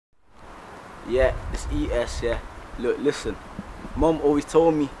Yeah, it's ES, yeah. Look, listen. Mum always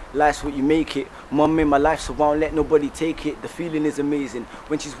told me, life's what you make it. Mum made my life so I won't let nobody take it. The feeling is amazing,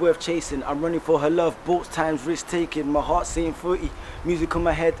 when she's worth chasing. I'm running for her love, both times risk taking. My heart saying 30, music on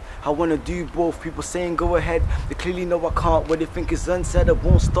my head. I wanna do both, people saying go ahead. They clearly know I can't, what they think is unsaid. I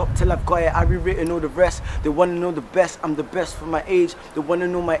won't stop till I've got it, I rewritten all the rest. They wanna know the best, I'm the best for my age. They wanna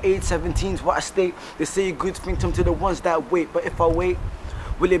know my age, 17's what I state. They say a good thing to the ones that wait, but if I wait,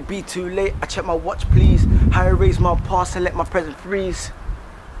 will it be too late? I check my watch please. I erase my past and let my present freeze.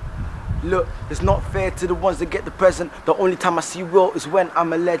 Look, it's not fair to the ones that get the present. The only time I see real is when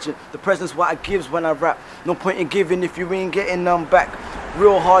I'm a legend. The present's what I gives when I rap. No point in giving if you ain't getting none back.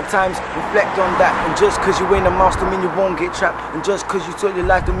 Real hard times, reflect on that. And just cause you ain't a mouse don't mean you won't get trapped. And just cause you took your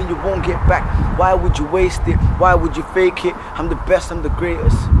life don't mean you won't get back. Why would you waste it? Why would you fake it? I'm the best, I'm the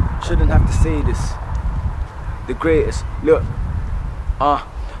greatest. Shouldn't have to say this. The greatest. Look.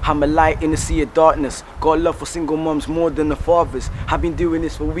 I'm a light in the sea of darkness. Got love for single mums more than the fathers. I've been doing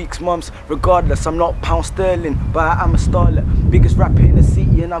this for weeks, months. Regardless, I'm not pound sterling, but I'm a starlet. Biggest rapper in the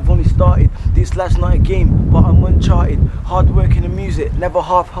city and I've only started. This life's not a game, but I'm uncharted. Hard work in the music, never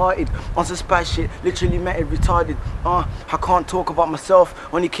half-hearted. On some spy shit, literally met it retarded. I can't talk about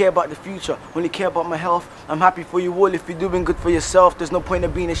myself, only care about the future, only care about my health. I'm happy for you all if you're doing good for yourself. There's no point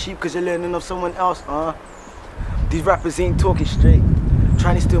in being a sheep cause you're learning of someone else. These rappers ain't talking straight.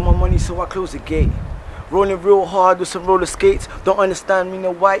 Trying to steal my money so I close the gate. Rolling real hard with some roller skates. Don't understand me,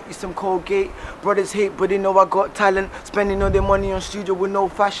 no white, you some Colgate. Brothers hate but they know I got talent. Spending all their money on studio with no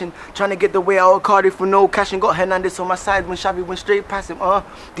fashion. Trying to get the way out of Cardiff for no cash. And got Hernandez on my side when Xavi went straight past him.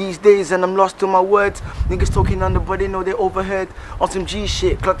 These days and I'm lost to my words. Niggas talking under but they know they overheard. On some G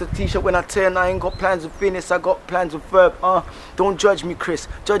shit, clock the t-shirt when I turn. I ain't got plans with Phineas, I got plans with Ferb. Don't judge me Chris,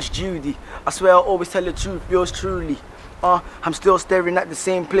 judge Judy. I swear I'll always tell the truth, yours truly. I'm still staring at the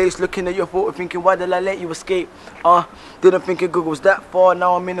same place, looking at your photo thinking why did I let you escape? Didn't think it was that far,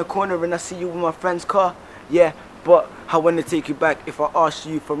 now I'm in a corner and I see you in my friend's car. Yeah, but I wanna take you back. If I asked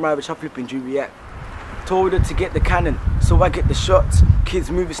you for marriage, how flipping do you react? Told her to get the cannon, so I get the shots. Kids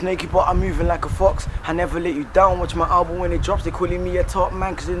moving snaky, but I'm moving like a fox. I never let you down, watch my album when it drops. They calling me a top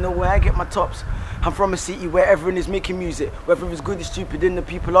man, cause they know where I get my tops. I'm from a city where everyone is making music. Whether it's good or stupid, then the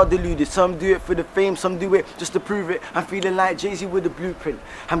people are deluded. Some do it for the fame, some do it just to prove it. I'm feeling like Jay-Z with a blueprint.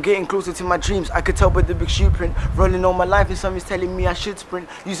 I'm getting closer to my dreams, I could tell by the big shoe print. Running all my life and somebody's telling me I should sprint.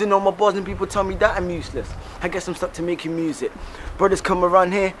 Using all my bars and people tell me that I'm useless. I guess I'm stuck to making music. Brothers come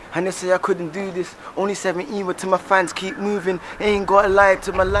around here and they say I couldn't do this. Only 17, but to my fans keep moving. Ain't got a lie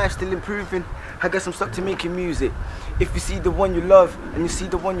to my life, still improving. I guess I'm stuck to making music. If you see the one you love and you see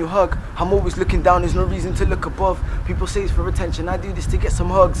the one you hug, I'm always looking down, there's no reason to look above. People say it's for attention, I do this to get some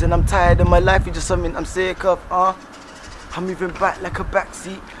hugs. And I'm tired of my life, it's just something I'm sick of. I'm moving back like a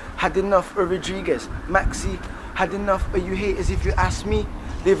backseat. Had enough of Rodriguez, Maxi. Had enough of you haters if you ask me.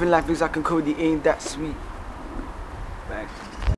 Living life looks like a Cody, ain't that sweet.